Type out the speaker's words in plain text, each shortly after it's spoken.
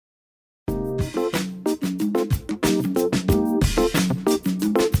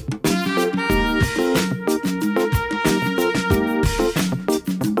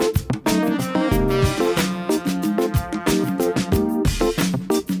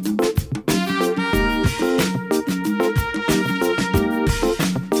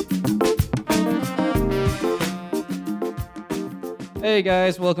Hey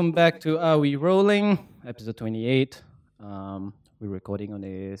guys, welcome back to Are We Rolling? Episode 28. We're recording on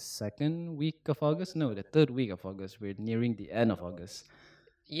the second week of August. No, the third week of August. We're nearing the end of August.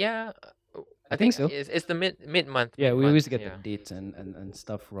 Yeah, I I think think so. it's the mid month. Yeah, Mid we month. always get the Yeah. dates and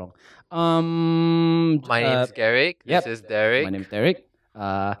stuff wrong. My name's Garrick. This Yep. is My name's Derek.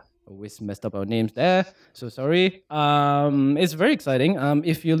 Derek. Always messed up our names there. So sorry. It's very exciting.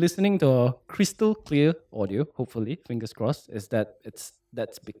 If you're listening to our crystal clear audio, hopefully, fingers crossed, is that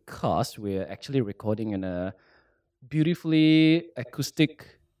that's because we're actually recording in a beautifully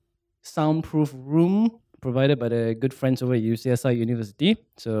acoustic, soundproof room provided by the good friends over at UCSI University.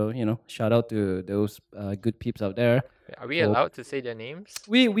 So shout out to those good peeps out there. Are we For allowed to say their names?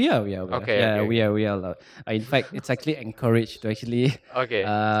 we are Okay, yeah okay, okay. we are allowed. In fact, it's actually encouraged to actually Okay.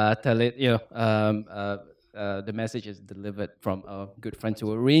 tell it. The message is delivered from our good friends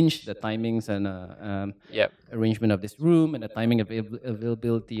who arrange the timings and Yep. arrangement of this room and the timing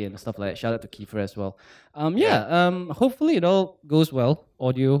availability and stuff like that. Shout out to Kiefer as well. Yeah. Hopefully it all goes well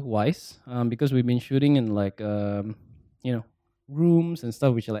audio wise. Because we've been shooting in like you know rooms and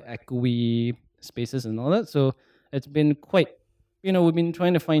stuff which are like echoey spaces and all that. So it's been quite we've been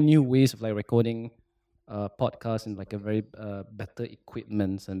trying to find new ways of like recording podcasts in like a very better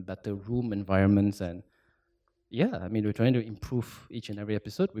equipments and better room environments. And yeah, I mean we're trying to improve each and every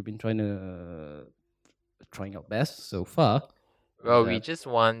episode. We've been trying our best so far. Well, And we just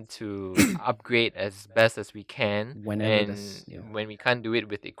want to upgrade as best as we can, whenever and that's when we can't do it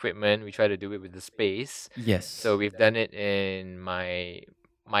with equipment, we try to do it with the space. yes. So we've done it in my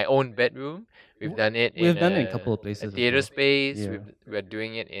own bedroom. We've done it We've in done it in a a, couple of a places as theater well. space. Yeah. We're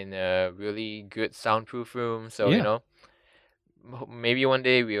doing it in a really good soundproof room. So Yeah. maybe one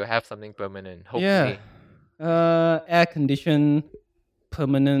day we'll have something permanent. Yeah. Hopefully. Air conditioned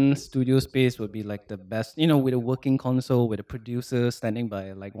permanent studio space would be like the best, with a working console, with a producer standing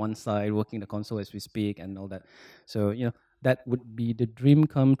by like one side, working the console as we speak and all that. So, that would be the dream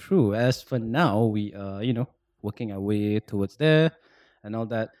come true. As for now, we are, working our way towards there and all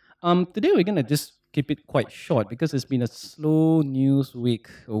that. Today we're gonna just keep it quite short because it's been a slow news week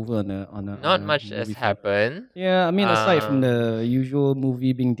over on Not a much has movie front. happened. Yeah, I mean, aside from Um, the usual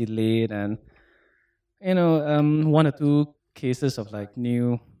movie being delayed and one or two cases of like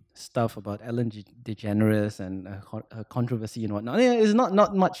new stuff about Ellen DeGeneres and her controversy and whatnot. Yeah, it's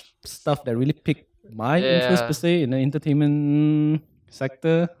not much stuff that really piqued my interest per yeah. se in the entertainment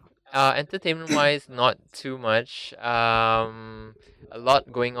sector. Entertainment wise, not too much. A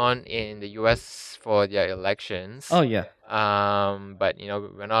lot going on in the US for their elections. Oh yeah, But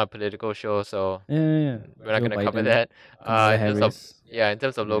we're not a political show, so yeah. we're not Joe gonna cover Biden, that. Kamala In terms of Harris. yeah, in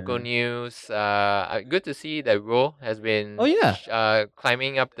terms of local Yeah. news, good to see that Raw has Oh been yeah,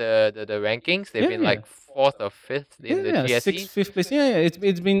 climbing up the rankings. They've yeah, been yeah. like fourth or fifth in the Sixth, GSEs. fifth place. Yeah.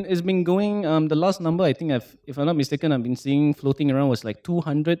 It's been going. The last number I think if I'm not mistaken, I've been seeing floating around was like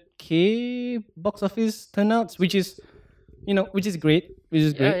 200K box office turnouts, which is great. Which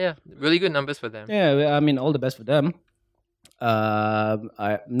is Yeah, great. yeah, really good numbers for them. Yeah, well, I mean, all the best for them. I'm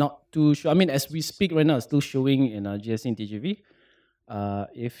not too sure. I mean, as we speak right now, it's still showing in GSC and TGV.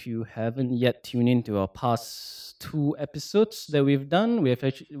 If you haven't yet tuned into our past two episodes that we've done, we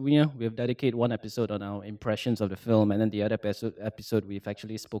have dedicated one episode on our impressions of the film, and then the other episode we've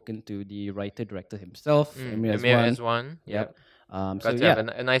actually spoken to the writer director himself, Emir Amir Azwan. S1. Yep. So Got to have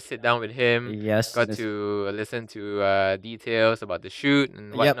yeah, a nice sit down with him. yes, Got this- to listen to details about the shoot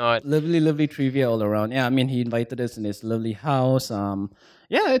and Yep, whatnot. lovely trivia all around. Yeah, I mean, he invited us in his lovely house.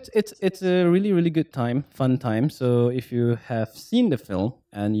 Yeah, it's a really good time, fun time. So if you have seen the film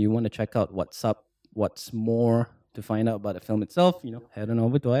and you want to check out what's up, what's more to find out about the film itself, head on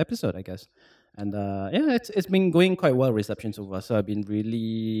over to our episode, I guess. And yeah, it's been going quite well reception so far. So I've been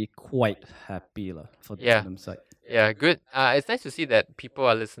really quite happy lah for the Yeah. film side. Yeah, good. It's nice to see that people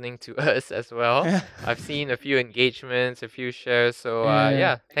are listening to us as well. Yeah. I've seen a few engagements, a few shares. So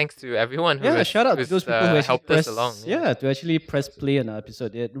Yeah. thanks to everyone who Yeah, has, shout out to who's, those people who actually helped press, us along. to actually press play on our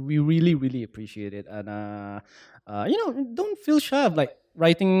episode. We really appreciate it, and don't feel shy of like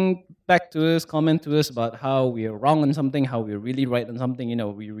writing back to us, comment to us about how we're wrong on something, how we're really right on something.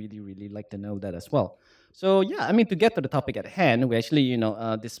 We really like to know that as well. So yeah, I mean, to get to the topic at hand, we actually,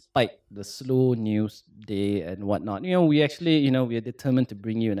 despite the slow news day and whatnot, we actually, we are determined to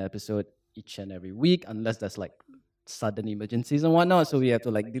bring you an episode each and every week, unless there's like sudden emergencies and whatnot. So we have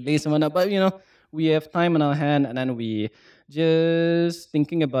to like delay some whatnot. But we have time on our hand, and then we just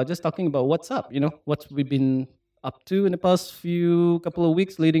talking about what's up. What we've been up to in the past few couple of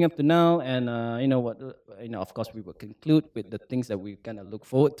weeks leading up to now, and of course, we will conclude with the things that we kind of look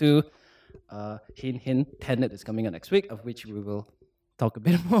forward to. Hint, Tenet is coming out next week, of which we will talk a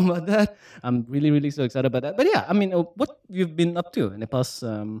bit more about that. I'm really, really so excited about that. But yeah, I mean, what you've been up to in the past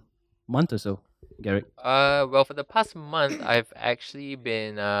month or so, Garrick? Well, for the past month, I've actually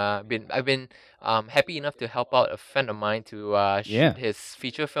I've been happy enough to help out a friend of mine to Yeah. shoot his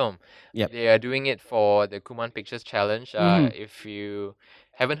feature film. Yep. They are doing it for the Kuman Pictures Challenge. Mm-hmm. If you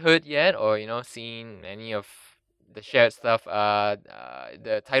haven't heard yet, or seen any of the shared stuff,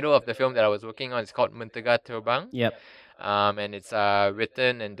 the title of the film that I was working on is called Mentega Terbang. Yep. And it's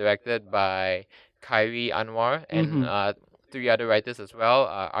written and directed by Khairi Anwar and Mm-hmm. three other writers as well,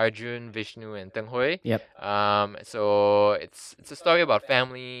 Arjun, Vishnu, and Teng Hui. Yep. So it's a story about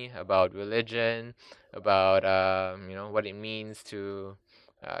family, about religion, about what it means to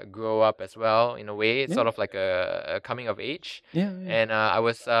grow up as well. In a way, it's Yeah. sort of like a coming of age. Yeah. And I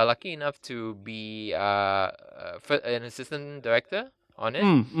was lucky enough to be an assistant director on it.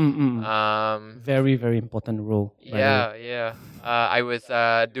 Very, very important role. By the way. Yeah. I was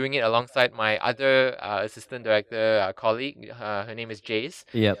doing it alongside my other assistant director colleague. Her name is Jace.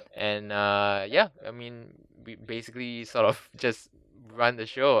 Yep. And yeah, I mean, we basically sort of just run the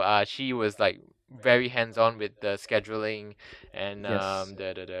show. She was like very hands on with the scheduling and Yes.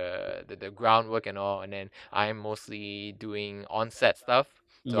 the groundwork and all. And then I'm mostly doing on set stuff.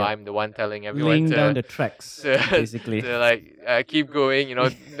 So Yep. I'm the one telling everyone Laying down to the tracks, to, basically. to like keep going.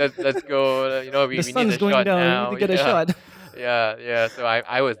 Let's go. We The need sun's a going shot down. now. We need to get a Yeah. shot. Yeah. So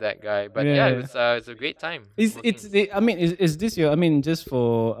I was that guy, but Yeah, yeah, yeah. it's a great time. It's working. I mean, is this your? I mean, just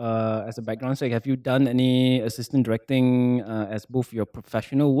for as a background sake, have you done any assistant directing as both your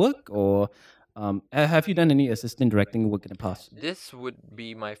professional work or have you done any assistant directing work in the past? This would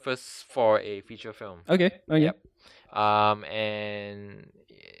be my first for a feature film. Okay. Okay. Yep. And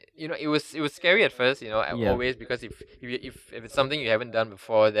it was scary at first, Yeah. always, because if it's something you haven't done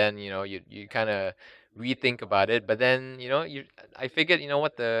before, then you kind of rethink about it. But then I figured,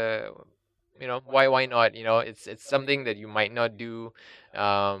 why not, it's something that you might not do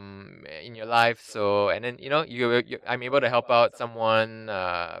in your life. So, and then I'm able to help out someone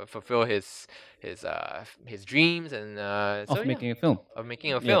fulfill his dreams, and so Of yeah, making a film. of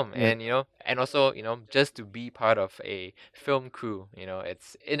making a Yeah. film. Yeah. And also just to be part of a film crew,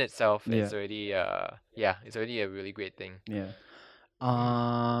 it's in itself, Yeah. it's already it's already a really great thing. Yeah.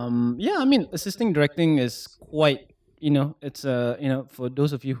 Yeah, I mean, assisting directing is quite, it's for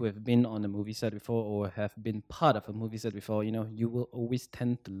those of you who have been on a movie set before or have been part of a movie set before, you will always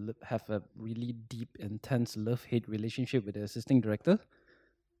tend to have a really deep, intense love-hate relationship with the assisting director.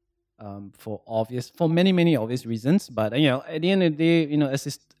 For many obvious reasons, but at the end of the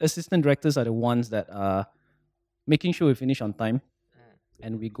day, assistant directors are the ones that are making sure we finish on time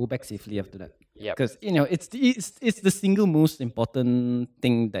and we go back safely after that. Yep. Because it's the single most important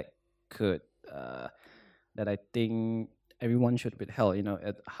thing that could that I think everyone should withhold.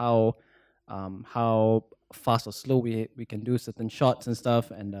 At how fast or slow we can do certain shots and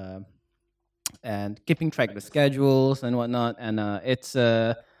stuff, and keeping track of the schedules and whatnot. And it's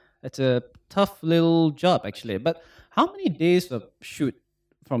a tough little job actually. But how many days of shoot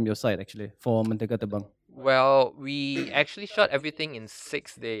from your side actually for Mentega Tebang? Well, we actually shot everything in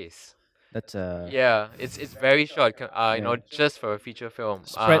 6 days. That's Yeah, it's very short. Yeah. Just for a feature film.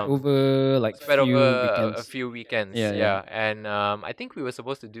 spread over like Spread few over a weekends. few weekends. Yeah, yeah. And I think we were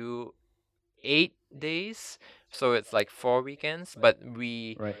supposed to do 8 days, so it's like 4 weekends, but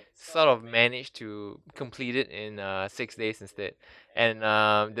we Right. sort of managed to complete it in 6 days instead. And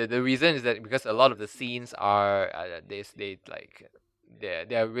the reason is that because a lot of the scenes are they like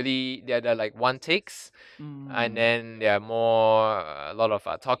they're like one takes, and then there are more a lot of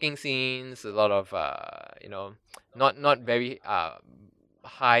talking scenes, a lot of not very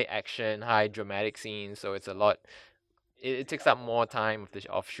high action, high dramatic scenes. So it's a lot. It takes up more time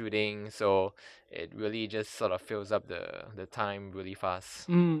of shooting, so it really just sort of fills up the time really fast.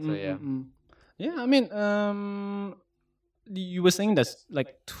 So yeah. Yeah, I mean, you were saying there's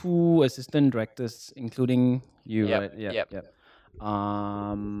like 2 assistant directors, including you, Yep, right? Yeah, yep. yeah.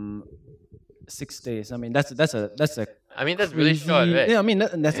 6 days. I mean, that's a I mean, that's really short, crazy- right? Yeah, I mean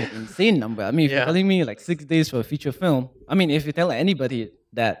that's an insane number. I mean, if you're Yeah. telling me like 6 days for a feature film, I mean, if you tell anybody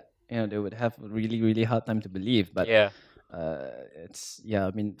that, they would have a really hard time to believe. But Yeah.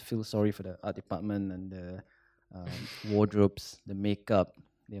 I mean, feel sorry for the art department and the wardrobes, the makeup,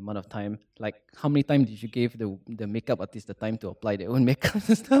 the amount of time. Like, how many times did you give the makeup artist the time to apply their own makeup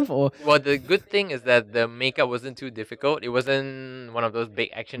and stuff? Or Well, the good thing is that the makeup wasn't too difficult. It wasn't one of those big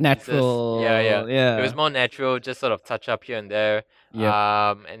action natural? pieces. Yeah. It was more natural, just sort of touch up here and there. Yep.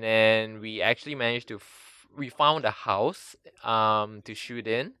 And then we actually managed to we found a house to shoot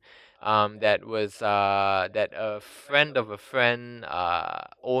in. that was that a friend of a friend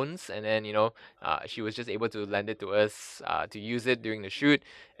owns, and then she was just able to lend it to us to use it during the shoot,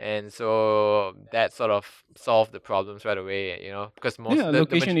 and so that sort of solved the problems right away. Because Yeah,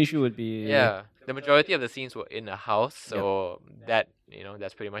 location issue would be. yeah, the majority of the scenes were in a house, Yep. so that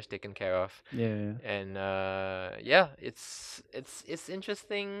that's pretty much taken care of. Yeah. And yeah, it's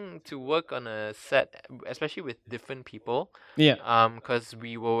interesting to work on a set, especially with different people. Yeah. Because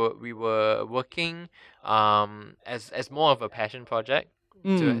we were working as more of a passion project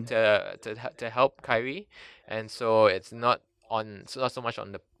to Mm. to help Kyrie, and so it's not so much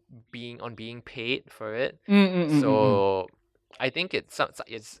on the being paid for it. Mm, mm, mm, mm, mm. So I think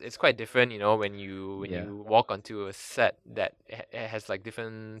it's quite different, when Yeah. you walk onto a set that has like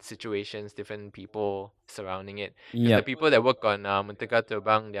different situations, different people surrounding it. Because the Yep. people that work on Mentega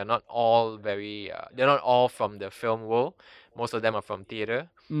Terbang, they're not all from the film world. Most of them are from theater.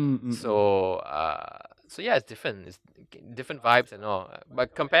 Mm, mm, mm. So yeah, it's different. It's different vibes and all.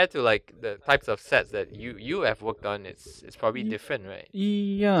 But compared to like the types of sets that you have worked on, it's probably Y- different, right?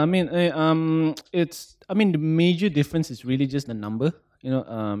 Yeah, I mean, it's. I mean, the major difference is really just the number.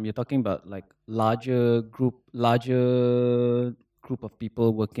 You're talking about like larger group of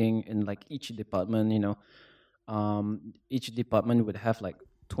people working in like each department. Each department would have like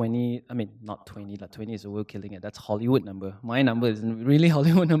 20. I mean, not 20. Like 20 is a word killing it. That's Hollywood number. My number isn't really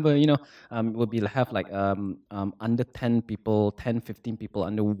Hollywood number. Would be have like under 10 people, 10, 15 people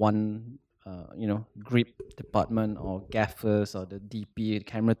under one grip department or gaffers or the DP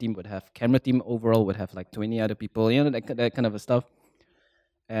camera team would have camera team overall would have like 20 other people, that kind of a stuff.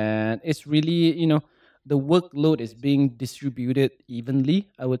 And it's really, the workload is being distributed evenly,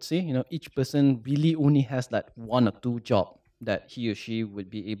 I would say. Each person really only has that one or two job that he or she would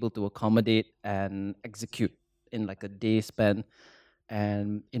be able to accommodate and execute in like a day span,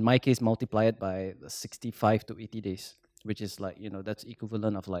 and in my case multiply it by the 65 to 80 days, which is like, that's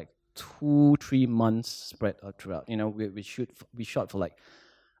equivalent of like 2 3 months spread out throughout. We shot for like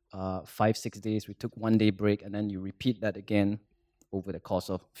 5 6 days. We took 1 day break, and then you repeat that again over the course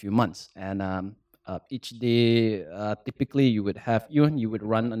of a few months. And each day, typically you would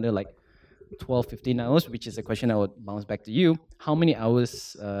run under like 12 15 hours, which is a question I would bounce back to you. How many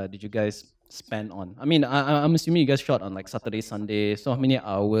hours did you guys spend on? I mean, I'm assuming you guys shot on like Saturday, Sunday. So how many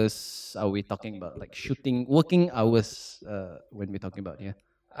hours are we talking about? Like shooting, working hours when we're talking about here?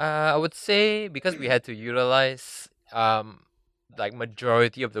 I would say because we had to utilize like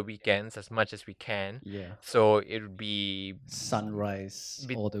majority of the weekends as much as we can, Yeah. so it would be Sunrise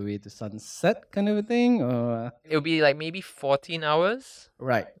be- all the way to sunset kind of a thing? Or it would be like maybe 14 hours.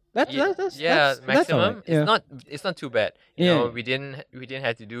 right. That's Yeah, that's that's yeah, that's all right. maximum. Yeah. It's not too bad. Yeah. We didn't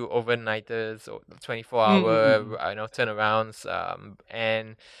have to do overnighters or 24 Mm, mm, hour mm, turnarounds.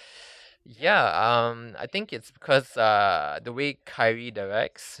 And yeah, I think it's because the way Kyrie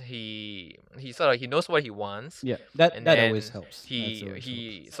directs, he sort of he knows what he wants, yeah. That and that always then helps. he Always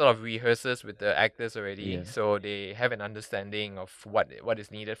he sort of rehearses with the actors already, Yeah. so they have an understanding of what is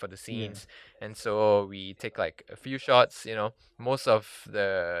needed for the Yeah. scenes. And so we take like a few shots. Most of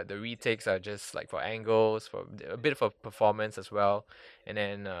the retakes are just like for angles, for a bit of a performance as well, and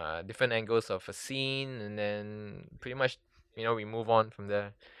then different angles of a scene, and then pretty much we move on from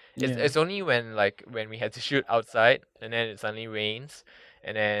there. It's Yeah. it's only when we had to shoot outside, and then it suddenly rains,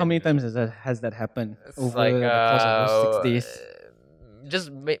 and How many then times has that happened it's like over the course of those 6 days?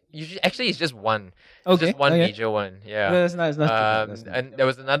 usually actually it's just one. It's Okay. just one Okay. major one. Yeah. That's nice. That's too bad. That's not. And there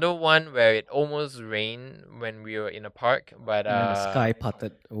was another one where it almost rained when we were in a park, but And then the sky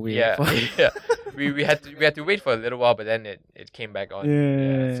parted away. yeah, For yeah. We had to wait for a little while, but then it came back on.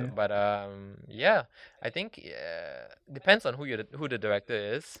 Yeah. So, yeah. but yeah, I think depends on who the director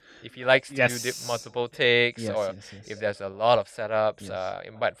is. If he likes to do Yes. multiple takes, Yes. or Yes. if Yes. there's a lot of setups.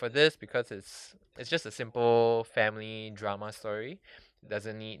 Yes. But for this, because it's just a simple family drama story,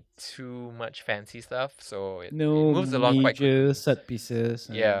 doesn't need too much fancy stuff, so it No moves along quite quickly. major set pieces.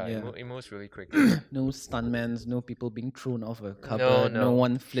 And Yeah, yeah. it moves really quickly. No stuntmans, no people being thrown off a No, cupboard, no no.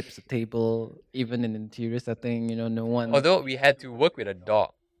 one flips a table, even in interior setting, no one. Although we had to work with a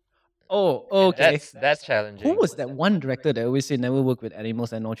dog. Oh, and okay. That's challenging. Who was that one director that always say never work with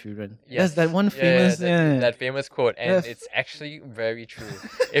animals and no children? Yes. That's that one Yeah, famous. that famous quote, and Yes. it's actually very true.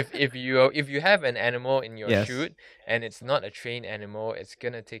 If you have an animal in your Yes. shoot and it's not a trained animal, it's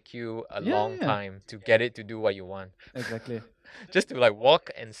gonna take you a Yeah, long yeah. time to get it to do what you want. Exactly. Just to like walk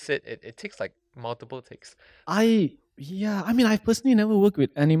and sit, it takes like multiple takes. I mean I've personally never worked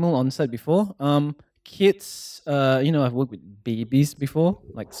with animal on set before. Kids, I've worked with babies before,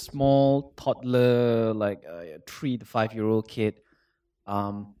 like small toddler, like a 3 to 5 year old kid.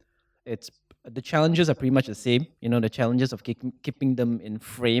 Um, it's the challenges are pretty much the same. You know, the challenges of keeping them in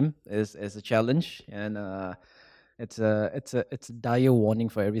frame is a challenge, and it's a dire warning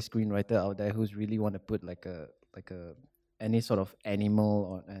for every screenwriter out there who's really want to put like a any sort of animal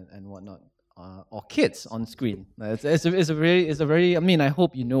or and whatnot. Or kids on screen. It's a very. I mean, I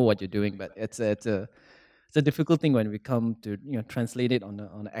hope you know what you're doing, but it's a difficult thing when we come to translate it on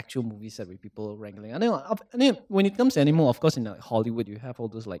the actual movie set with people wrangling. I know when it comes to animal, of course, in Hollywood you have all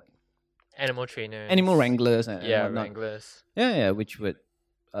those like Animal trainers. animal wranglers and Yeah, whatnot. wranglers. Yeah, which would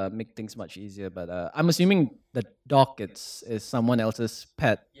make things much easier. But I'm assuming the dog is someone else's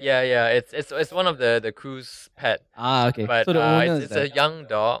pet. Yeah. It's one of the crew's pet, Okay. but So the owner it's is it's a there. young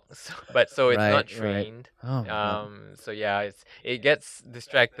dog, so it's not Right. trained. Oh my god. So yeah, it gets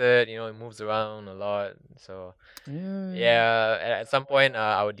distracted. It moves around a lot. So Yeah. yeah, at some point,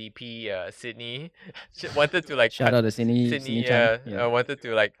 our DP Sydney she wanted to like Shout cut out to Sydney Sydney. Chan. Yeah. Wanted to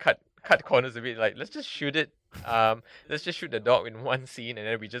like cut corners a bit. Like let's just shoot it. Let's just shoot the dog in one scene, and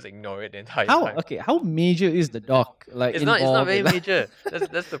then we just ignore it the entire How time. okay? How major is the dog? Like It's not involved very in major.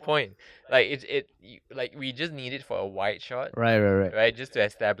 That's the point. Like like we just need it for a wide shot, right. right? Just to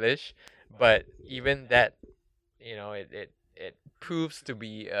establish. But even that, it proves to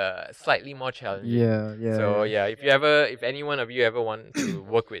be slightly more challenging. Yeah. So yeah, if any one of you ever want to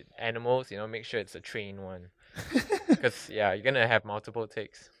work with animals, make sure it's a trained one. Because yeah, you're gonna have multiple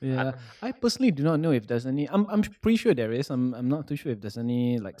takes. Yeah, I personally do not know if there's any. I'm pretty sure there is. I'm not too sure if there's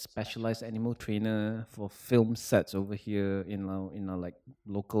any like specialized animal trainer for film sets over here in our like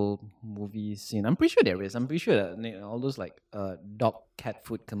local movie scene. I'm pretty sure there is. I'm pretty sure that all those like dog cat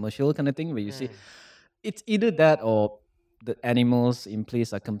food commercial kind of thing where you see it's either that or the animals in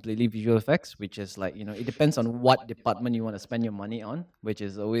place are completely visual effects, which is like it depends on what department you want to spend your money on, which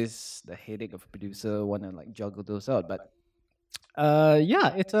is always the headache of a producer want to like juggle those out. But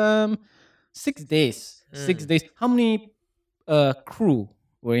yeah, it's 6 days. 6 days. How many crew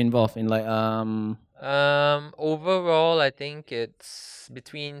were involved in like Overall, I think it's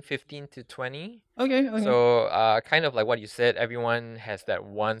between 15 to 20. okay. So, kind of like what you said, everyone has that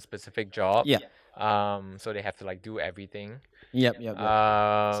one specific job. Yeah. So they have to like do everything. Yep.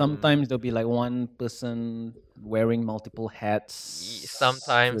 Sometimes there'll be like one person wearing multiple hats.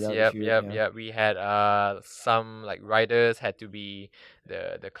 Sometimes, throughout the yep, shoot, yep, yeah. yep. We had some like riders had to be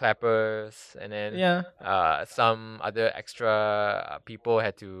the clappers, and then Yeah. some other extra people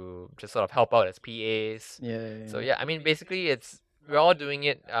had to just sort of help out as PAs. Yeah. So yeah, I mean basically we're all doing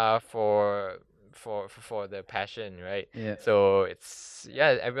it for the passion, right? Yeah. So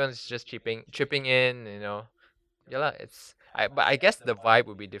everyone's just chipping in, Yeah, lah, but I guess the vibe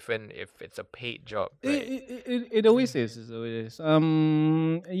would be different if it's a paid job, It, right? it always is. It always is.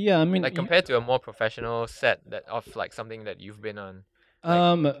 Yeah. I mean, Like compared to a more professional set that of like something that you've been on.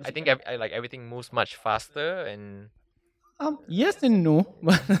 um, I think like everything moves much faster and yes and no,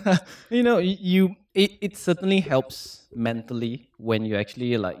 but it certainly helps mentally when you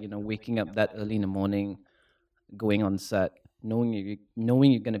actually like waking up that early in the morning, going on set, knowing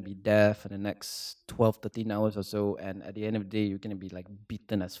you're gonna be there for the next 12, 13 hours or so, and at the end of the day you're gonna be like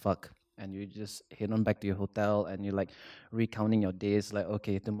beaten as fuck, and you just head on back to your hotel and you're like recounting your days, like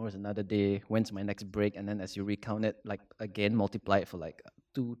okay, tomorrow's another day, when's my next break, and then as you recount it, like again multiply it for like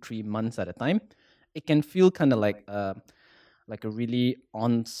 2, 3 months at a time, it can feel kind of like a really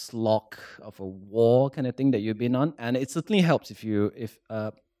onslaught of a war kind of thing that you've been on, and it certainly helps if you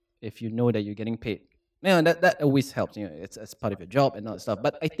know that you're getting paid. That always helps. It's as part of your job and all that stuff.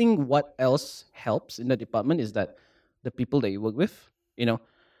 But I think what else helps in the department is that the people that you work with.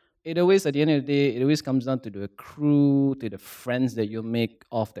 It always at the end of the day, it always comes down to the crew, to the friends that you make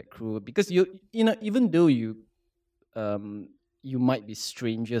off that crew. Because even though you might be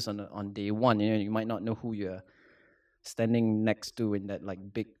strangers on day one, you might not know who you're standing next to in that like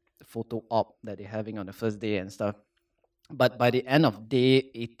big photo op that they're having on the first day and stuff. But by the end of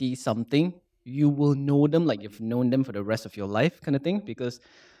day 80 something, you will know them like you've known them for the rest of your life kind of thing, because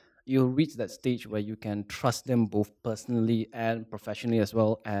you'll reach that stage where you can trust them both personally and professionally as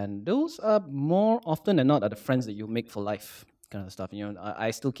well. And those are more often than not are the friends that you make for life kind of stuff. I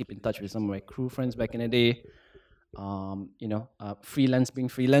still keep in touch with some of my crew friends back in the day. Freelance being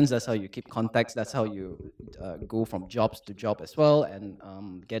freelance, that's how you keep contacts, that's how you go from jobs to job as well, and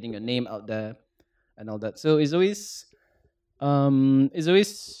getting your name out there and all that. So it's always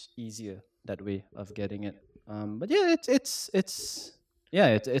easier that way of getting it. But yeah, it's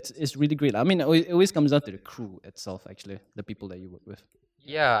really great. I mean, it always comes down to the crew itself, actually, the people that you work with.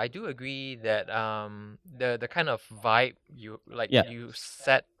 yeah, I do agree that the kind of vibe Yeah. you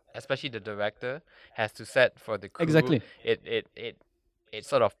set, especially the director has to set for the crew. Exactly. It it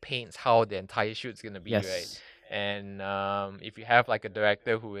sort of paints how the entire shoot's gonna be, right? Yes. And if you have like a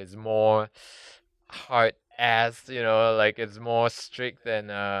director who is more hard ass, like it's more strict and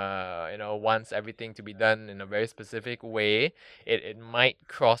wants everything to be done in a very specific way, it might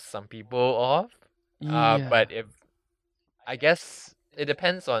cross some people off. Yeah. But if I guess it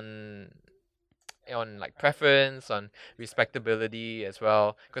depends on like preference, on respectability as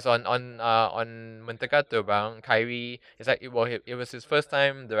well. Because on Mentega Terbang, Kyrie is like it was his first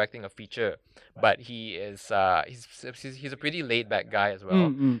time directing a feature, but he's a pretty laid back guy as well,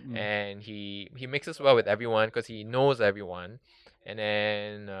 Mm. and he mixes well with everyone because he knows everyone, and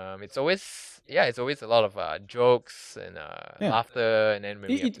then it's always a lot of jokes and Yeah. laughter, and then when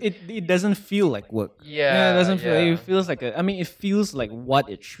we have to It doesn't feel like work. Yeah, it yeah doesn't feel. It yeah. feels like a. I mean, it feels like what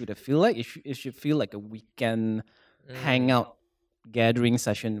it should have feel like. It should feel like a weekend Mm. hangout gathering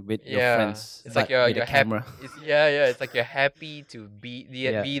session with your Yeah, friends, it's like but you're with a you're happy. camera. Yeah. It's like you're happy to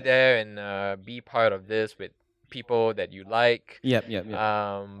Yeah. be there and be part of this with people that you like. Yep.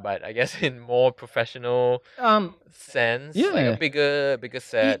 But I guess in more professional Um. sense, like a Yeah. bigger It,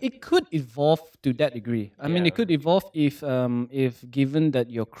 set. it could evolve to that degree. I mean, Yeah. it could evolve if given that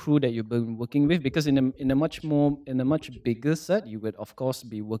your crew that you've been working with, because in a much bigger set, you would of course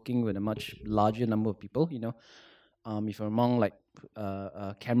be working with a much larger number of people. If you're among like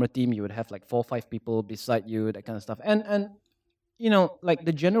a camera team, you would have like 4 or 5 people beside you, that kind of stuff. And like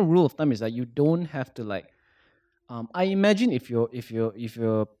the general rule of thumb is that you don't have to like I imagine if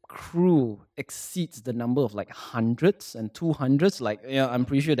your crew exceeds the number of like hundreds and 200s, like I'm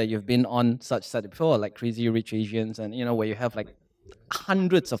pretty sure that you've been on such set before, like Crazy Rich Asians, and where you have like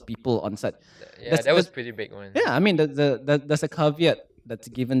hundreds of people on set. Yeah, That's that was that's pretty big one. yeah. I mean, that's a caveat that's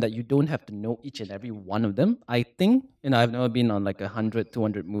given that you don't have to know each and every one of them. I think I've never been on like 100,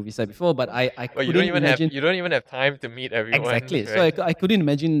 200 movie set before, but I Well, couldn't imagine. you don't even have time to meet everyone, Exactly. So right? I couldn't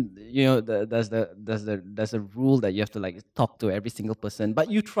imagine, there's a rule that you have to like talk to every single person, but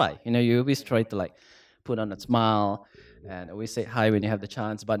you try. You always try to like put on a smile and always say hi when you have the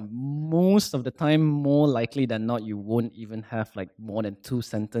chance. But most of the time, more likely than not, you won't even have like more than 2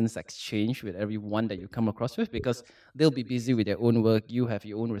 sentence exchange with everyone that you come across with, because they'll be busy with their own work. You have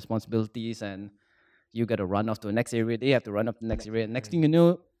your own responsibilities, and you got to run off to the next area. They have to run up to the next area. Next thing you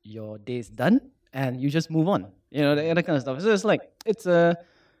know, your day is done, and you just move on. That kind of stuff. So it's like it's.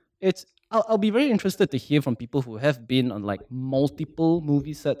 I'll be very interested to hear from people who have been on like multiple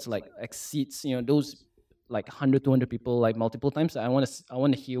movie sets, like exceeds those like 100, 200 people like multiple times. I want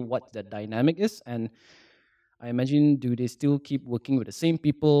to hear what the dynamic is, and I imagine, do they still keep working with the same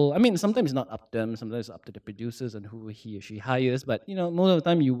people? I mean, sometimes it's not up to them, sometimes it's up to the producers and who he or she hires. But most of the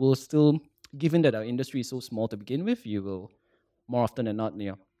time, you will still, given that our industry is so small to begin with, you will more often than not,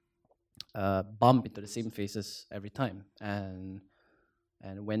 bump into the same faces every time.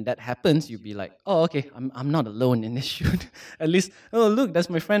 And when that happens, you'll be like, oh, okay, I'm not alone in this shoot. At least, oh, look,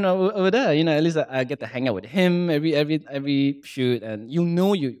 that's my friend over there. At least I get to hang out with him every shoot, and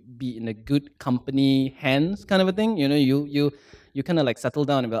you be in a good company hands, kind of a thing. You kind of like settle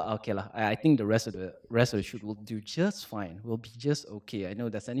down and be like, okay lah, I think the rest of the shoot will do just fine. We'll be just okay. I know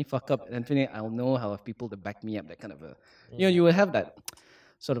there's any fuck up, Anthony, I'll know how have people to back me up. That kind of a, you will have that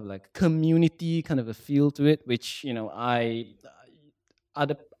sort of like community kind of a feel to it, which I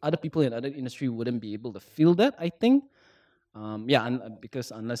other people in other industry wouldn't be able to feel that, I think.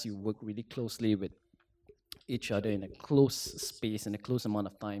 Because unless you work really closely with each other in a close space in a close amount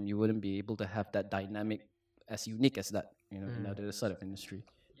of time, you wouldn't be able to have that dynamic as unique as that, in Mm. other side of industry.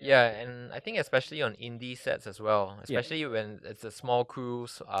 Yeah, and I think especially on indie sets as well, Yeah, especially when it's a small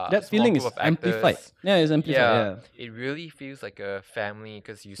crews, that small feeling group is of amplified. actors. Yeah, it's amplified. Yeah, Yeah, it really feels like a family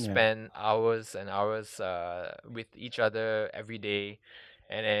because you yeah. spend hours and hours with each other every day,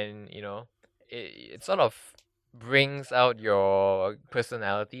 and then it sort of brings out your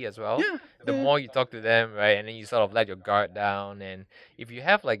personality as well. Yeah, The yeah. more you talk to them, right, and then you sort of let your guard down, and if you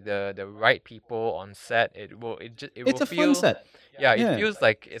have like the right people on set, it will It's a fun feel set. yeah, it Yeah, feels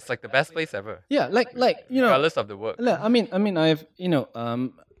like it's like the best place ever, yeah. regardless of the work. I mean, I've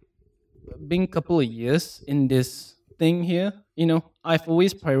been couple of years in this thing here. I've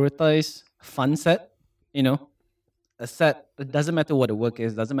always prioritized fun set. You know, a set. It doesn't matter what the work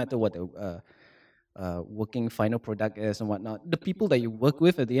is. Doesn't matter what the working final product is and whatnot. The people that you work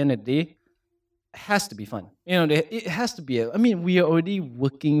with at the end of the day has to be fun. It has to be. I mean, we are already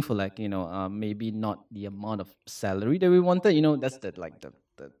working for like maybe not the amount of salary that we wanted. That's the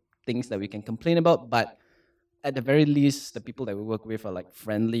things that we can complain about. But at the very least, the people that we work with are like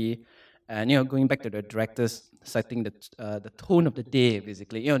friendly, and going back to the directors setting the tone of the day.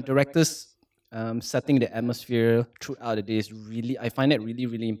 Basically, directors setting the atmosphere throughout the day is really, I find it really,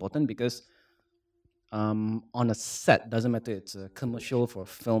 really important because on a set, doesn't matter it's a commercial for a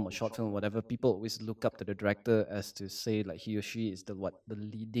film or short film, whatever, people always look up to the director as to say like he or she is the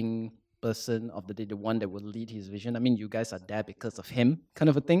leading person of the day, the one that will lead his vision. I mean, you guys are there because of him, kind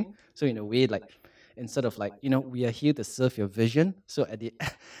of a thing. So in a way, like instead of like, we are here to serve your vision. So at the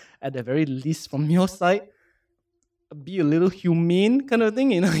at the very least from your side, be a little humane kind of thing.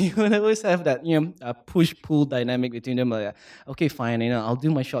 You would always have that, push pull dynamic between them. Like, okay, fine, I'll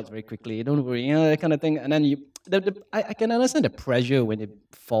do my shots very quickly. Don't worry, that kind of thing. And then I can understand the pressure when it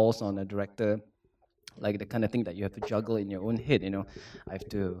falls on a director, like the kind of thing that you have to juggle in your own head. I have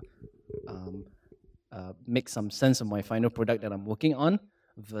to um, make some sense of my final product that I'm working on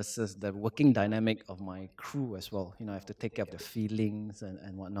versus the working dynamic of my crew as well. I have to take care of the feelings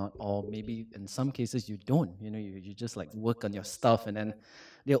and whatnot. Or maybe in some cases you don't. You just like work on your stuff and then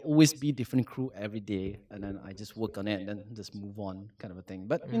there'll always be different crew every day and then I just work on it and then just move on kind of a thing.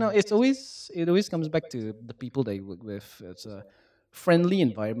 But it always comes back to the people that you work with. It's a friendly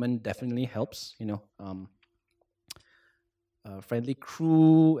environment definitely helps. Friendly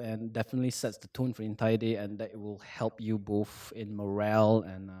crew and definitely sets the tone for the entire day, and that it will help you both in morale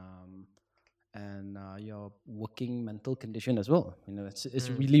and your working mental condition as well. It's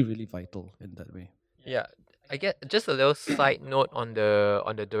Mm. really really vital in that way. Yeah, I get just a little side note on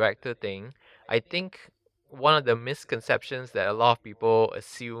the director thing. I think one of the misconceptions that a lot of people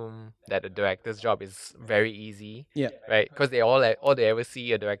assume that a director's job is very easy, Yeah, right? Because all they ever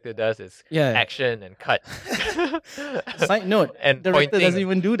see a director does is yeah. action and cut, Side note: and director doesn't pointing.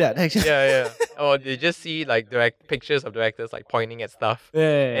 even do that actually. Yeah, yeah. Or they just see like direct pictures of directors like pointing at stuff, Yeah,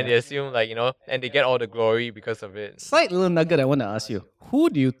 yeah, and yeah. they assume like and they get all the glory because of it. Side little nugget I want to ask you: who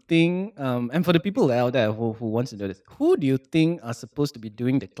do you think? And for the people out there who wants to do this, who do you think are supposed to be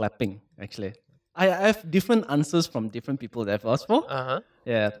doing the clapping? Actually, I have different answers from different people that I've asked for. Uh huh.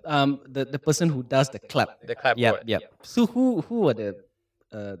 Yeah. The person who does the clap. The Yep. clapboard. Yep. So who are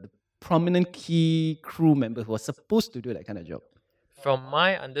the prominent key crew members who are supposed to do that kind of job? From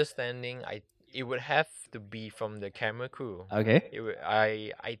my understanding, it would have to be from the camera crew. Okay.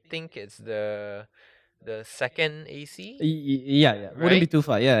 I think it's the second AC, Yeah. Yeah. Wouldn't be right? too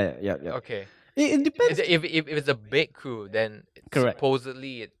far. Yeah. Yeah. Yeah. Yeah. Okay. It depends. If it's a big crew, then Correct.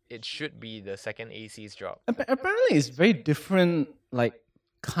 supposedly it should be the second AC's job. Apparently, it's very different, like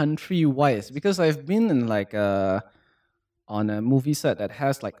country wise, because I've been in like on a movie set that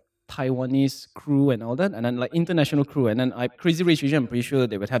has like Taiwanese crew and all that, and then like international crew, and then Crazy Rich Asian, I'm pretty sure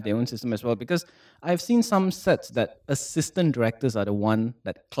they would have their own system as well. Because I've seen some sets that assistant directors are the one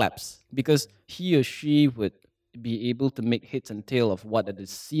that claps because he or she would be able to make heads and tail of what are the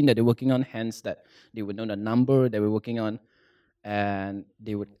scene that they're working on, hence that they would know the number they were working on, and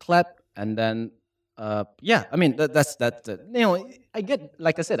they would clap, and then yeah, I mean that's I get,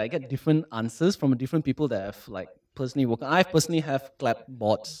 like I said, I get different answers from different people that have like personally worked. I personally have clap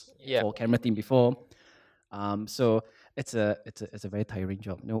boards Yeah. for camera team before, so it's a very tiring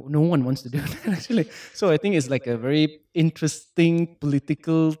job. No one wants to do that actually. So I think it's like a very interesting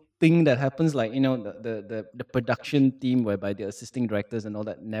political thing that happens, like the production team whereby the assisting directors and all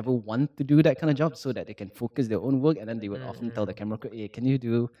that never want to do that kind of job so that they can focus their own work, and then they would often tell the camera crew, hey, can you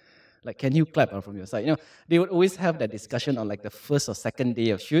do, like, can you clap from your side? They would always have that discussion on like the first or second day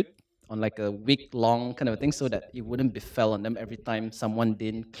of shoot, on like a week long kind of thing, so that it wouldn't befell on them every time someone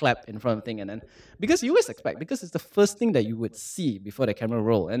didn't clap in front of the thing. And then because you always expect, because it's the first thing that you would see before the camera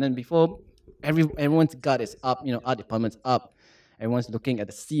roll, and then before everyone's guard is up, art department's up, everyone's looking at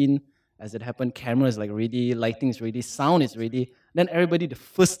the scene as it happened, camera is like ready, lighting is ready, sound is ready, then everybody, the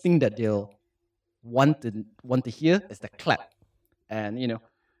first thing that they'll want to hear is the clap. And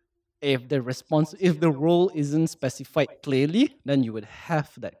if the role isn't specified clearly, then you would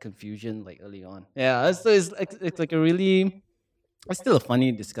have that confusion like early on. Yeah, so it's like a really, it's still a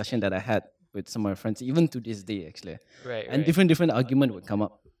funny discussion that I had with some of my friends, even to this day actually, Right. and Right. different argument would come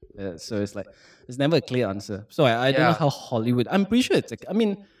up. So it's like there's never a clear answer. So I don't know Yeah. how Hollywood. I'm pretty sure it's like, I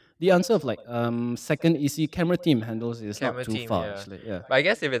mean, the answer of like second EC camera team handles is not Camera too team. far Yeah. actually. Yeah. But I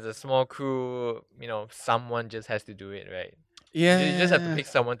guess if it's a small crew, someone just has to do it, right? Yeah. You just have to pick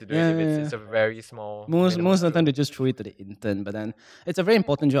someone to do it if it's a very small. Most of the crew. time they just throw it to the intern, but then it's a very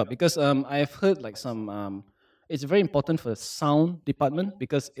important job because I've heard like some it's very important for the sound department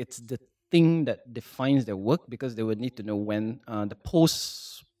because it's the thing that defines their work, because they would need to know when the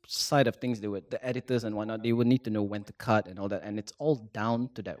post side of things, the editors and whatnot, they would need to know when to cut and all that, and it's all down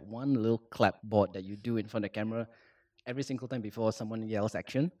to that one little clapboard that you do in front of the camera every single time before someone yells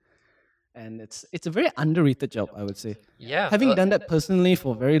action. and it's a very underrated job, I would say. Yeah. Having done that personally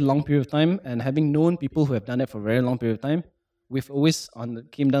for a very long period of time, and having known people who have done it for a very long period of time, we've always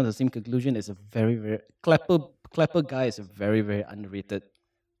came down to the same conclusion. It's a very clapper guy is a very underrated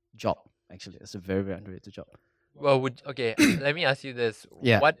job. Actually, it's a very underrated job. Well, would okay. Let me ask you this: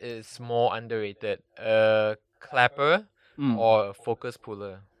 Yeah. What is more underrated, a clapper Mm. or a focus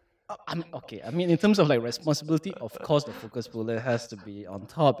puller? Okay. I mean, in terms of like responsibility, of course, the focus puller has to be on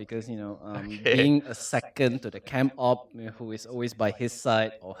top because Okay. being a second to the camp op who is always by his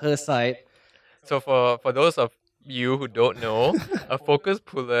side or her side. So for those of you who don't know, a focus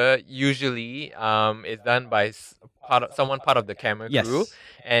puller usually is done by someone part of the camera crew, Yes.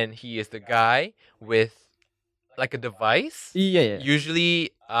 and he is the guy with like a device, Yeah.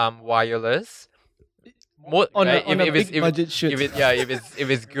 usually wireless. More, On right? a if it's big budget shoot. if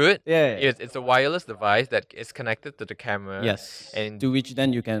it's good, Yeah. it's a wireless device that is connected to the camera. Yes. And to which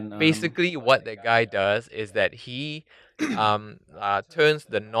then you can basically what that guy does is that he turns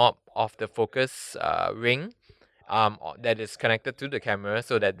the knob of the focus ring that is connected to the camera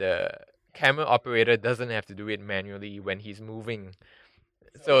so that the camera operator doesn't have to do it manually when he's moving.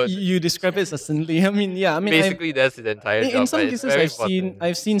 So you describe it succinctly. I mean, yeah. I mean, basically that's the entire job. in some but it's cases very I've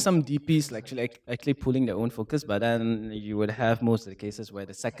important. seen some DPs actually pulling their own focus, but then you would have most of the cases where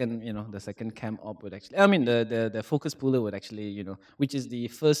the second cam op would actually, I mean, the focus puller would actually, which is the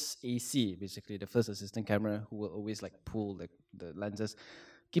first AC, basically the first assistant camera, who will always like pull the lenses,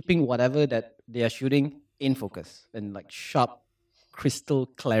 keeping whatever that they are shooting in focus and like sharp crystal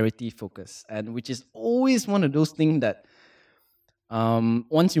clarity focus, and which is always one of those things that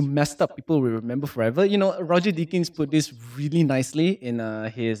once you messed up, people will remember forever. Roger Deakins put this really nicely in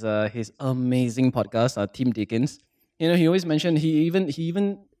his amazing podcast, Team Deakins. He always mentioned he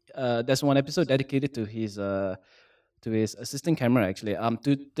even there's one episode dedicated to his assistant camera, actually,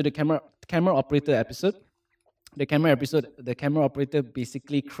 to the camera operator episode. The camera operator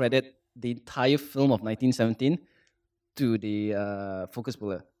basically credit the entire film of 1917 to the focus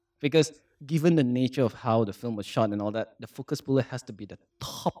puller, because given the nature of how the film was shot and all that, the focus puller has to be the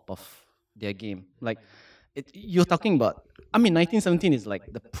top of their game. Like, you're talking about, I mean, 1917 is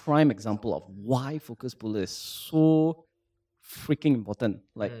like the prime example of why focus puller is so freaking important,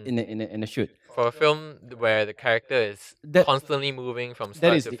 like in a shoot. For a film where the character is That- constantly moving from That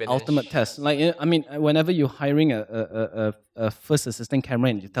start is to the finish. ultimate test. Like, I mean, whenever you're hiring a first assistant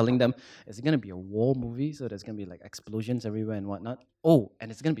camera and you're telling them it's gonna be a war movie, so there's gonna be like explosions everywhere and whatnot. Oh,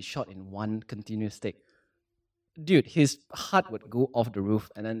 and it's gonna be shot in one continuous take. Dude, his heart would go off the roof,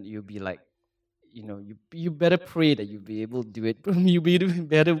 and then you'd be like, you better pray that you'll be able to do it. You'll be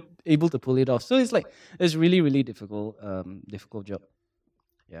better able to pull it off. So it's really difficult job.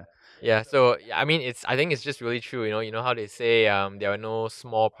 Yeah. Yeah, so I mean, I think it's just really true. You know how they say there are no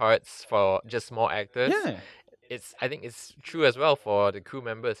small parts for just small actors. Yeah. I think it's true as well for the crew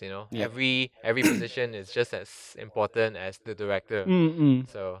members. Yeah. Every position is just as important as the director. Mm-mm.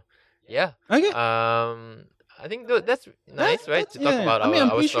 So yeah. Okay. I think that's nice, right? To talk about I mean,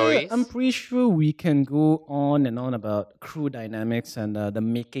 our stories. I'm pretty sure we can go on and on about crew dynamics and the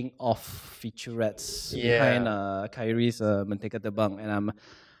making of featurettes behind Kyrie's Mentega Tebang, and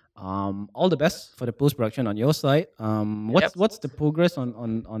all the best for the post production on your side. What's the progress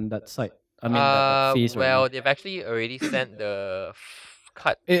on that side? I mean, that phase right well, now. they've actually already sent the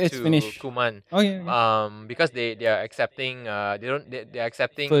cut It's to finished. Kuman. Okay. Because they are accepting they're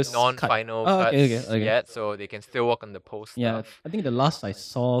accepting First cut. non-final Oh, cuts okay. yet, so they can still work on the post Yeah, stuff. I think the last I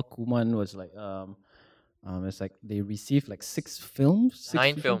saw Kuman was like it's like they received like six films,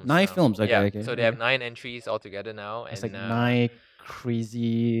 Nine films. nine now. films. Okay, yeah. okay. So they have 9 entries altogether now, It's and like nine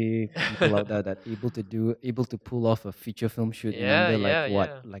crazy people out there that able to pull off a feature film shoot in Yeah, under yeah, like what,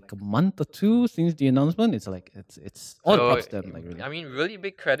 yeah. like a month or two since the announcement. It's like it's all the So, props to them, like really. I mean, really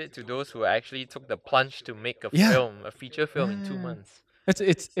big credit to those who actually took the plunge to make a Yeah. film, a feature film in 2 Yeah. months.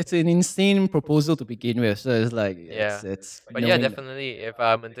 It's an insane proposal to begin with. So it's like Yeah. it's But yeah, knowing that- definitely. If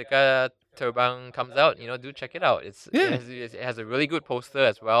Mentega Terbang comes out, do check it out. Yeah. It has a really good poster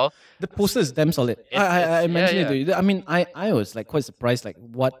as well. The poster is damn solid. I It's- mentioned yeah, it to you. I mean, I was like quite surprised, like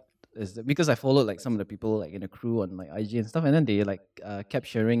what is the, because I followed like some of the people like in the crew on like IG and stuff, and then they like kept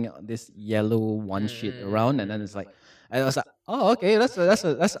sharing this yellow one sheet around, and then it's like, I was like, oh, okay, that's.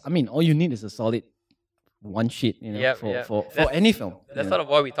 I mean, all you need is a solid one sheet, Yep, for yep. for That's- any film. That's sort of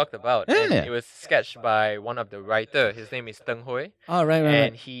what we talked about. And Yeah. it was sketched by one of the writer. His name is Teng Hui. Oh, right.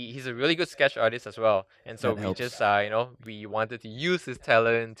 And he's a really good sketch artist as well. And so That we helps. just we wanted to use his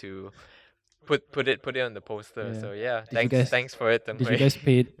talent to put it on the poster. Yeah. So yeah, Did you guys thanks for it, did you Tenghui. guys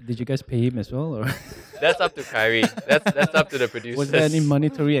pay did you guys pay him as well, or That's up to Kyrie. That's up to the producers. was there any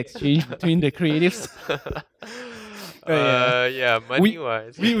monetary exchange between the creatives? Yeah. Yeah, money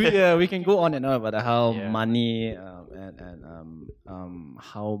wise. We can go on and on about how Yeah. money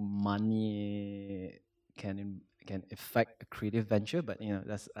how money can affect a creative venture, but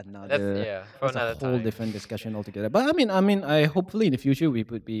that's another For that's a another whole time. different discussion altogether. But I hopefully in the future we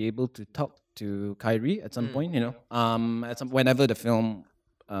would be able to talk to Kyrie at some Mm. point. At some whenever the film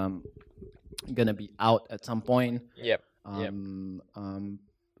gonna be out at some point. Yep.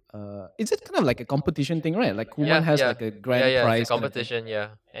 Is it kind of like a competition thing, right? Like Kuman Yeah, has yeah. like a grand yeah, prize it's a kind of thing. competition, yeah.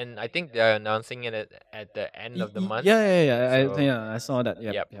 And I think they're announcing it at the end of the month. So- I saw that.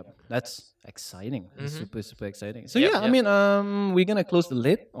 Yep, Yep. yep. That's exciting. That's Mhm. super exciting. So Yep, yeah, I yep. mean, we're gonna close the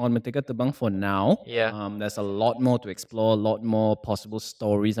lid on Merdeka Terbang for now. Yeah. There's a lot more to explore, a lot more possible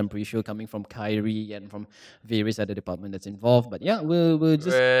stories. I'm pretty sure coming from Kyrie and from various other department that's involved. But yeah, we'll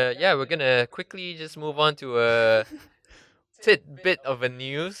just We're gonna quickly just move on to a tidbit of a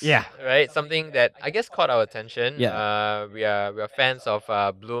news. Yeah. Right. Something that I guess caught our attention. Yeah. We are fans of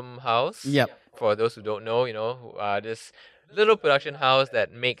Blumhouse. Yep. For those who don't know, this little production house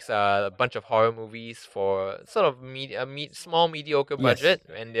that makes a bunch of horror movies for sort of small mediocre Yes. budget,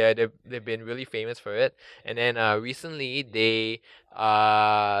 and they've been really famous for it. And then recently they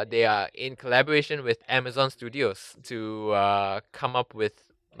are in collaboration with Amazon Studios to come up with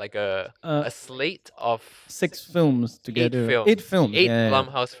like a slate of 6 films together. films. 8 films. Eight yeah.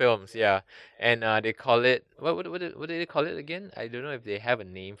 Blumhouse films, yeah, and they call it what do they call it again? I don't know if they have a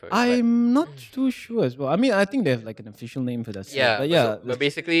name for it. but- I'm not too sure as well. I mean, I think they have like an official name for that. slate, yeah, but but yeah, so- but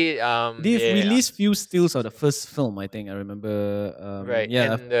basically, they've they- released few stills of the first film. I think I remember. right,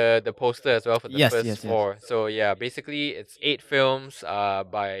 Yeah. and the poster as well for the Yes, first yes, yes. 4. So yeah, basically it's 8 films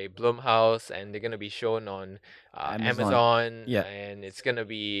by Blumhouse, and they're gonna be shown on Amazon. Amazon, Yeah. and it's gonna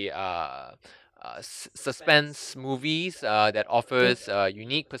be suspense movies that offers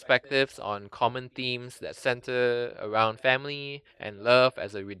unique perspectives on common themes that center around family and love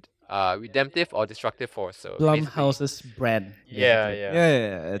as a redemptive or destructive force. So basically- Blumhouse's brand. Yeah, basically. yeah.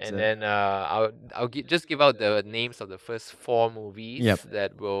 yeah. It's and then just give out the names of the first 4 movies Yep.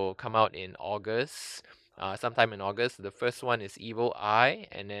 that will come out in August. Sometime in August. The first one is Evil Eye,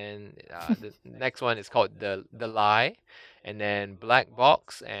 and then the next one is called the Lie, and then Black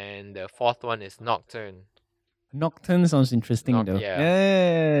Box, and the 4th one is Nocturne. Nocturne sounds interesting though. Yeah.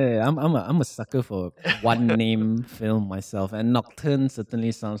 Yeah, I'm a sucker for one name film myself, and Nocturne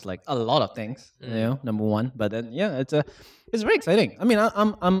certainly sounds like a lot of things. Number one, but then yeah, it's very exciting. I mean,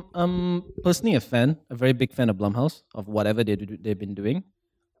 I'm personally a very big fan of Blumhouse, of whatever they've been doing.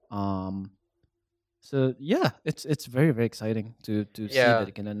 So yeah, it's very exciting to see Yeah. that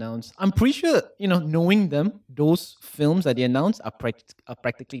they can announce. I'm pretty sure knowing them, those films that they announced are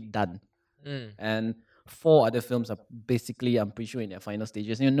practically done, Mm. and 4 other films are basically, I'm pretty sure, in their final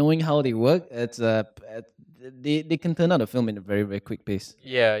stages. Knowing how they work, it's they can turn out a film in a very quick pace.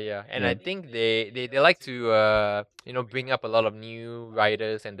 Yeah. And I Yeah. think they like to bring up a lot of new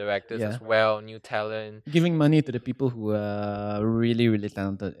writers and directors Yeah. as well, new talent. Giving money to the people who are really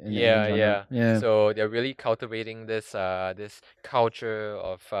talented. In the Yeah, genre. Yeah. So they're really cultivating this this culture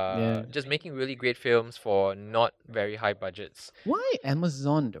of Yeah. just making really great films for not very high budgets. Why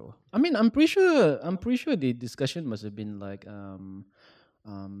Amazon though? I mean, I'm pretty sure the discussion must have been like,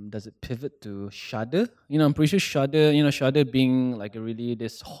 does it pivot to Shudder? I'm pretty sure Shudder being like a really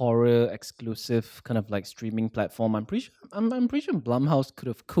this horror exclusive kind of like streaming platform. I'm pretty sure Blumhouse could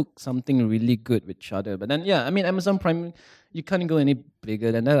have cooked something really good with Shudder. But then yeah, I mean, Amazon Prime, you can't go any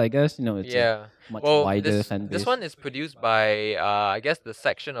bigger than that, I guess. It's Yeah. a much Well, wider fan base. this one is produced by I guess the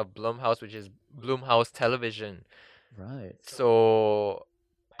section of Blumhouse, which is Blumhouse Television. Right. So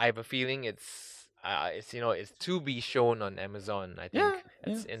I have a feeling it's it's to be shown on Amazon. I think Yeah,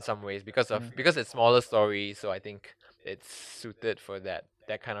 it's in some ways because Yeah. because it's smaller stories. So I think it's suited for that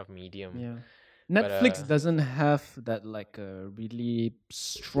kind of medium. Yeah. But, Netflix doesn't have that like a really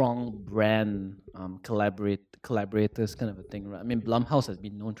strong brand collaborators kind of a thing, right? I mean, Blumhouse has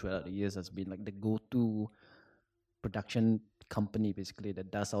been known throughout the years as being like the go-to production company basically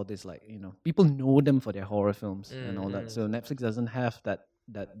that does all this, like, people know them for their horror films and all that. So Netflix doesn't have that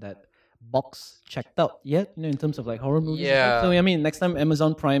box checked out yet, in terms of like horror movies. and stuff. So Yeah. I mean, next time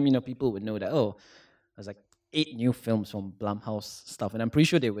Amazon Prime, people would know that, oh, there's like 8 new films from Blumhouse stuff, and I'm pretty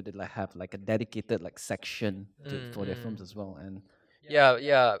sure they would like have like a dedicated like section for their films as well. And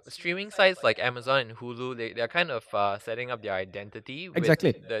Yeah. Streaming sites like Amazon and Hulu, they're kind of setting up their identity with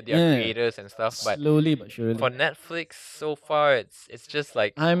Exactly. their Yeah. creators and stuff. But slowly but surely, for Netflix, so far it's just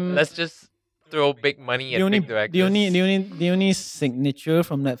like I'm- let's just throw big money at big directors. the only signature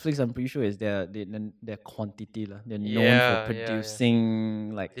from Netflix, I'm pretty sure, is their quantity lah. They're known for Yeah, yeah, yeah. producing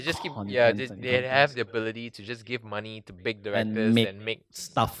like They just keep, content and they have contents the ability to just give money to big and directors make and make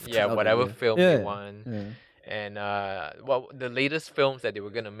stuff. yeah, throughout the whatever year. film Yeah, they want. yeah. And well, the latest films that they were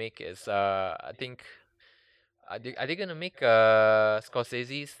gonna make is I think are they gonna make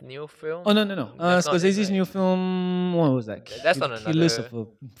Scorsese's new film? Oh no. That's not Scorsese's new film. What was that? That's on Killers another. of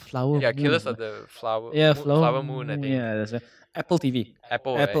a Flower Yeah, Moon. Killers or of the Flower. Yeah, Flower Moon. I think. Yeah, that's right. Apple TV.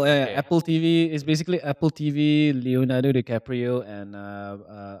 Apple. Apple, Right? Okay. Apple TV is basically Apple TV, Leonardo DiCaprio, and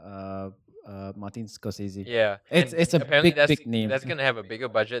Martin Scorsese. Yeah, It's and it's a apparently big name That's gonna have a bigger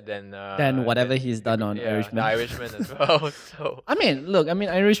budget than whatever he's done on The Irishman. Irishman as well. So I mean, look,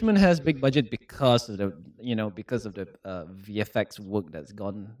 Irishman has big budget because of the VFX work that's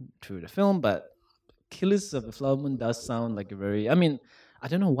gone through the film, but Killers of the Flower Moon does sound like a very. I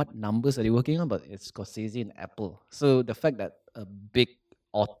don't know what numbers are they working on, but it's Scorsese and Apple. So the fact that a big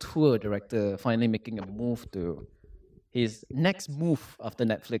auteur director finally making a move to his next move after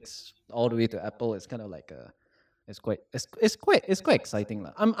Netflix all the way to Apple is kind of like it's quite exciting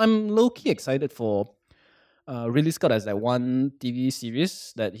lah. I'm low key excited for Ridley Scott as that one TV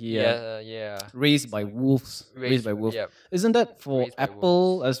series that he yeah. Raised by Wolves. Raised by Wolves. Yeah. Isn't that for Raised by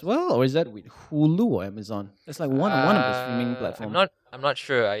Apple Wolves. as well, or is that with Hulu or Amazon? It's like one of the streaming platforms. I'm not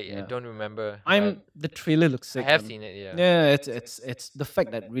sure. I Yeah. don't remember. The trailer looks but sick. I have seen it. Yeah. Yeah, it's the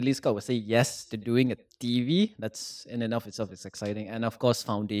fact that Ridley Scott would say yes to doing a TV. That's in and of itself is exciting. And of course,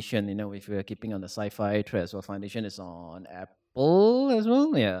 Foundation. If we're keeping on the sci-fi thread as well, Foundation is on Apple as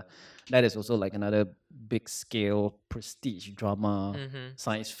well. Yeah, that is also like another big scale prestige drama, Mhm.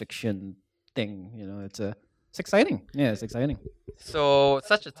 science fiction thing. It's exciting. Yeah, it's exciting. So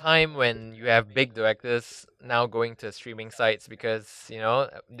such a time when you have big directors now going to streaming sites because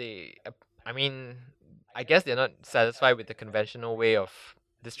they. I mean, I guess they're not satisfied with the conventional way of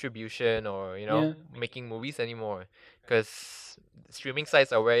distribution or Yeah. making movies anymore because streaming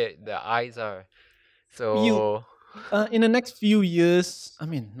sites are where the eyes are. So In the next few years,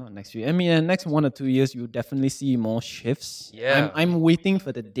 not next few. In the next 1 or 2 years, you'll definitely see more shifts. Yeah. I'm waiting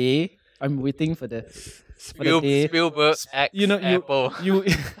for the day. I'm waiting for the day. Spielberg X Apple.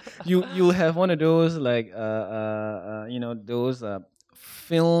 You'll have one of those like those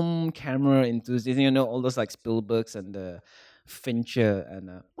film camera enthusiasts. All those like Spielbergs and the Fincher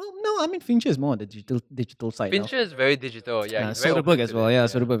and Fincher is more on the digital side. Fincher is very digital. Yeah. he's very open Soderbergh as to well. that, Yeah,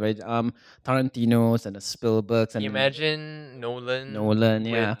 Soderbergh very Tarantino's and the Spielbergs and Imagine Nolan. Nolan.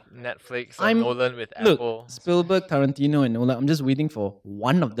 With Yeah. Netflix or I'm- Nolan with Look, Apple. Spielberg, Tarantino, and Nolan. I'm just waiting for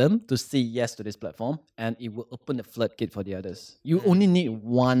one of them to say yes to this platform, and it will open the floodgate for the others. You only need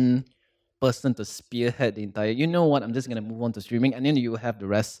one person to spearhead the entire. You know what? I'm just gonna move on to streaming, and then you have the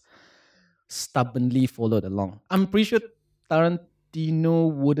rest stubbornly followed along. I'm pretty sure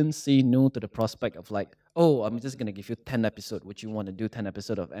Tarantino wouldn't say no to the prospect of like, oh, I'm just gonna give you 10 episodes. Would you want to do 10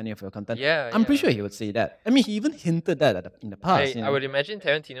 episodes of any of your content? Yeah. I'm pretty yeah. sure he would say that. He even hinted that in the past. I would imagine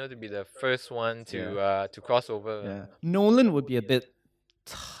Tarantino to be the first one to cross over. Yeah. Nolan would be a bit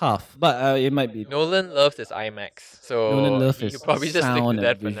tough, but it might be. Nolan loves his IMAX, so Nolan loves he'll his probably just stick sound with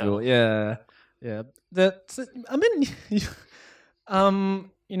that and for visual. now. Yeah, yeah. That's.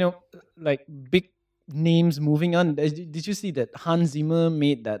 Like big names moving on. Did you see that Hans Zimmer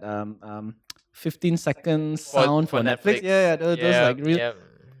made that 15-second sound for Netflix? Yeah, those like real. yeah.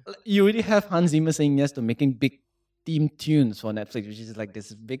 You already have Hans Zimmer saying yes to making big theme tunes for Netflix, which is like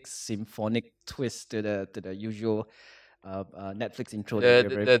this big symphonic twist to the usual Netflix intro. that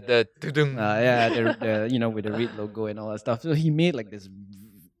we're very- The tudung. the with the red logo and all that stuff. So he made like this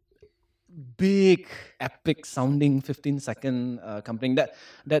big, epic sounding 15-second company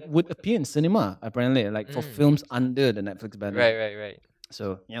that would appear in cinema apparently, like for films under the Netflix banner. Right.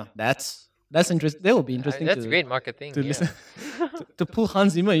 So yeah, that's interesting. That will be interesting. That's to, great marketing. to yeah. listen to pull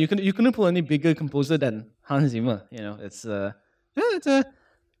Hans Zimmer. You couldn't pull any bigger composer than Hans Zimmer.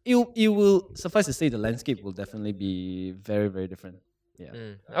 It will suffice to say the landscape will definitely be very, very different.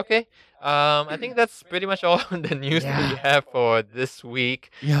 Yeah. Okay. I think that's pretty much all the news that we have for this week.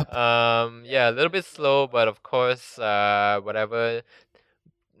 Yep. Yeah, a little bit slow, but of course, whatever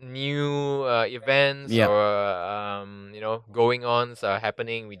new events Yep. or going ons are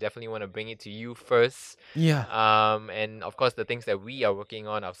happening, we definitely want to bring it to you first. Yeah. And of course, the things that we are working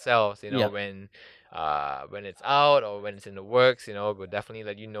on ourselves, Yep. when it's out or when it's in the works, we'll definitely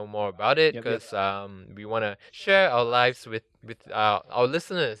let you know more about it Yep, because we want to share our lives with our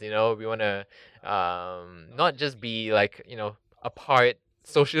listeners. We want to not just be like apart,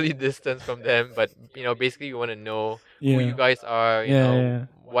 socially distanced from them, but basically we want to know who you guys are.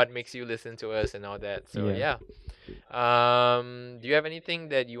 what makes you listen to us and all that. So Yeah. yeah. Do you have anything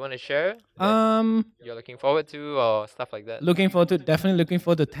that you want to share that Um, you're looking forward to or stuff like that? definitely looking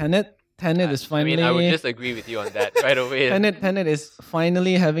forward to Tenet. Tenet is I mean, I would finally just agree with you on that right away. Tenet is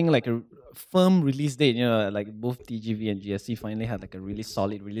finally having like a firm release date. You know, like both TGV and GSC finally had like a really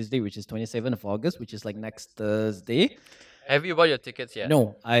solid release date, which is 27th of August, which is like next Thursday. Have you bought your tickets yet?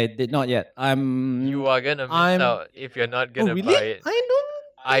 No, I did not yet. You are gonna miss I'm- out if you're not Oh gonna really? buy it. I don't.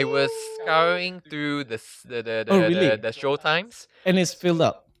 I was scouring through the Oh, really? the show times. And it's filled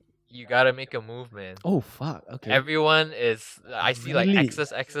up. You gotta make a move, man. Oh fuck. Okay. Everyone is. I see like Really?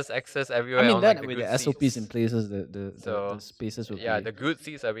 X's everywhere. I mean on, that like, with good the SOPs seats. in places, So, the spaces will Yeah, be. the good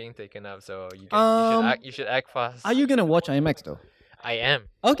seats are being taken up, so you Um, you should act fast. Are you gonna watch IMAX though? I am.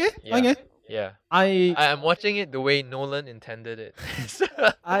 Okay. Yeah. Okay. Yeah. I I am watching it the way Nolan intended it.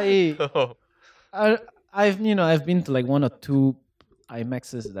 I Oh. I've been to like one or two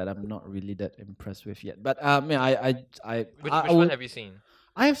IMAXs that I'm not really that impressed with yet. But yeah, Which I one would- have you seen?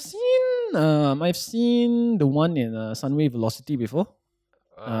 I've seen the one in Sunway Velocity before.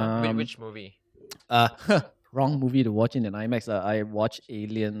 Which movie? Uh, wrong movie to watch in an IMAX. I watched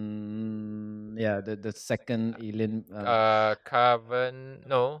Alien. Yeah, the second Alien. No.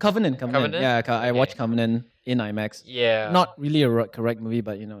 Covenant. Covenant? Yeah, I watched Okay. Covenant in IMAX. Yeah. Not really a correct movie,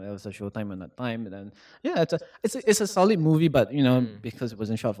 but you know, it was a showtime at that time. And then yeah, it's a solid movie, but you know, because it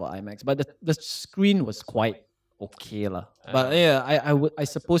wasn't shot for IMAX, but the screen was quite okay lah. But yeah, I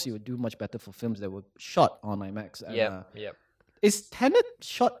suppose it would do much better for films that were shot on IMAX. And, Yep. is Tenet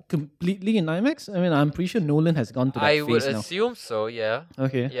shot completely in IMAX? I mean, I'm pretty sure Nolan has gone to that I would phase now. assume so. Yeah.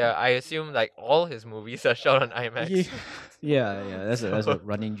 Okay. Yeah. I assume like all his movies are shot on IMAX. Yeah. That's a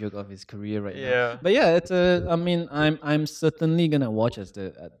running joke of his career right now. Yeah. But yeah, it's I mean, I'm certainly gonna watch at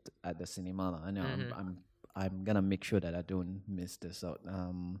the cinema lah. I know I'm gonna make sure that I don't miss this out. And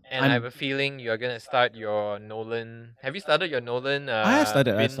I'm- I have a feeling you're gonna start your Nolan. Have you started your Nolan? I have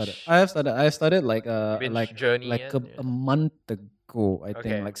started. I have started like binge journey like yet? a month ago. I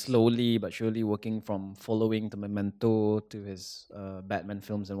Okay. think like slowly but surely working from Following to Memento to his Batman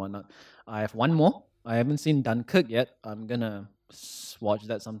films and whatnot. I have one more. I haven't seen Dunkirk yet. I'm gonna watch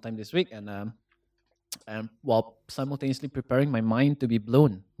that sometime this week and while simultaneously preparing my mind to be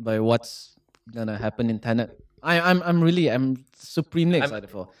blown by what's gonna happen in Tenet. I'm supremely excited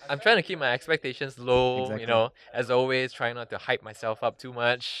for. I'm trying to keep my expectations low. Exactly. You know, as always, trying not to hype myself up too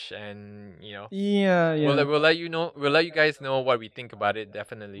much, and you know. Yeah. We'll let you know. We'll let you guys know what we think about it.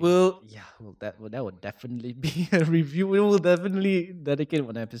 Definitely. Well, that would definitely be a review. We will definitely dedicate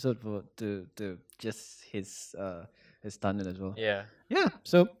one episode to just his Tenet as well. Yeah. Yeah.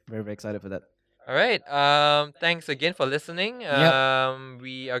 So very excited for that. All right. Thanks again for listening. Yep.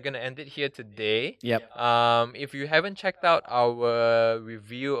 We are gonna end it here today. Yep. If you haven't checked out our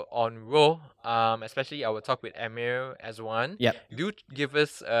review on Raw, especially our talk with Amir as one, Yep. do give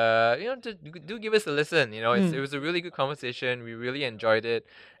us do give us a listen. You know, it was a really good conversation. We really enjoyed it,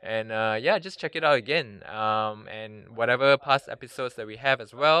 and yeah, just check it out again. And whatever past episodes that we have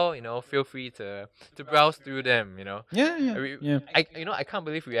as well, you know, feel free to browse through them. You know, Yeah. I can't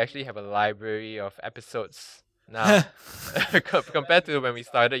believe we actually have a library of episodes now compared to when we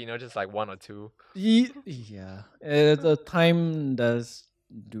started. You know, just like one or two. Yeah. The time does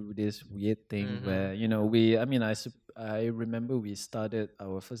do this weird thing where I remember we started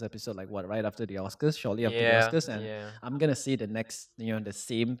our first episode like right after the Oscars, shortly after the Oscars, and I'm gonna say the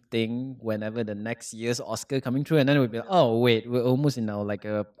same thing whenever the next year's Oscar coming through, and then we'll be like, oh wait, we're almost in our like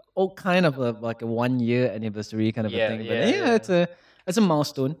a kind of a 1 year anniversary kind of a thing. But yeah, it's a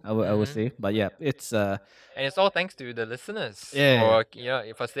milestone, I would say. But yeah, it's and it's all thanks to the listeners Yeah.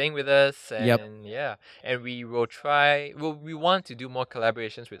 for staying with us, and Yep. and we will try. We want to do more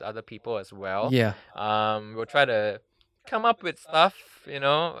collaborations with other people as well. yeah. We'll try to come up with stuff, you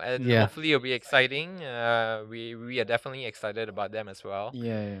know, and Yeah. hopefully it'll be exciting. We are definitely excited about them as well.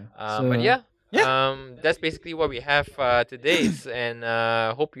 Yeah. But yeah, yeah. that's basically what we have today's, and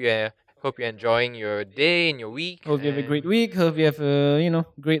hope you're enjoying your day and your week. Hope you have a and- great week. Hope you have a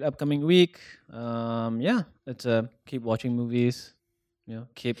great upcoming week. Yeah, let's keep watching movies.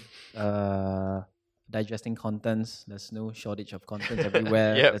 Keep digesting contents. There's no shortage of content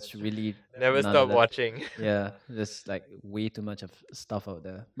everywhere. Yep. That's really Never none stop of that. watching. Yeah, there's like way too much of stuff out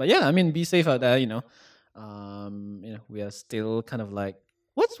there. But yeah, I mean, be safe out there. We are still kind of like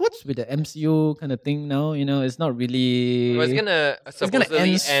what's with the MCU kind of thing now? It's not really. Well, it's gonna gonna supposedly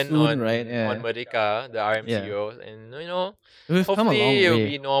end end soon, right? on Yeah. Merdeka, the Yeah. RMCO, and We've come a long hopefully it'll way.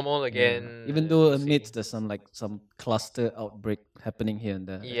 be normal Yeah. again. Even though We'll see. amidst there's some cluster outbreak happening here and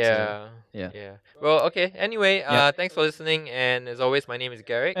there. Yeah, Yeah. yeah. Well, okay. Anyway, Yeah. thanks for listening, and as always, my name is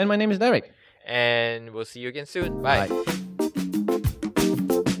Garrick, And my name is Derek. and we'll see you again soon. Bye. Bye.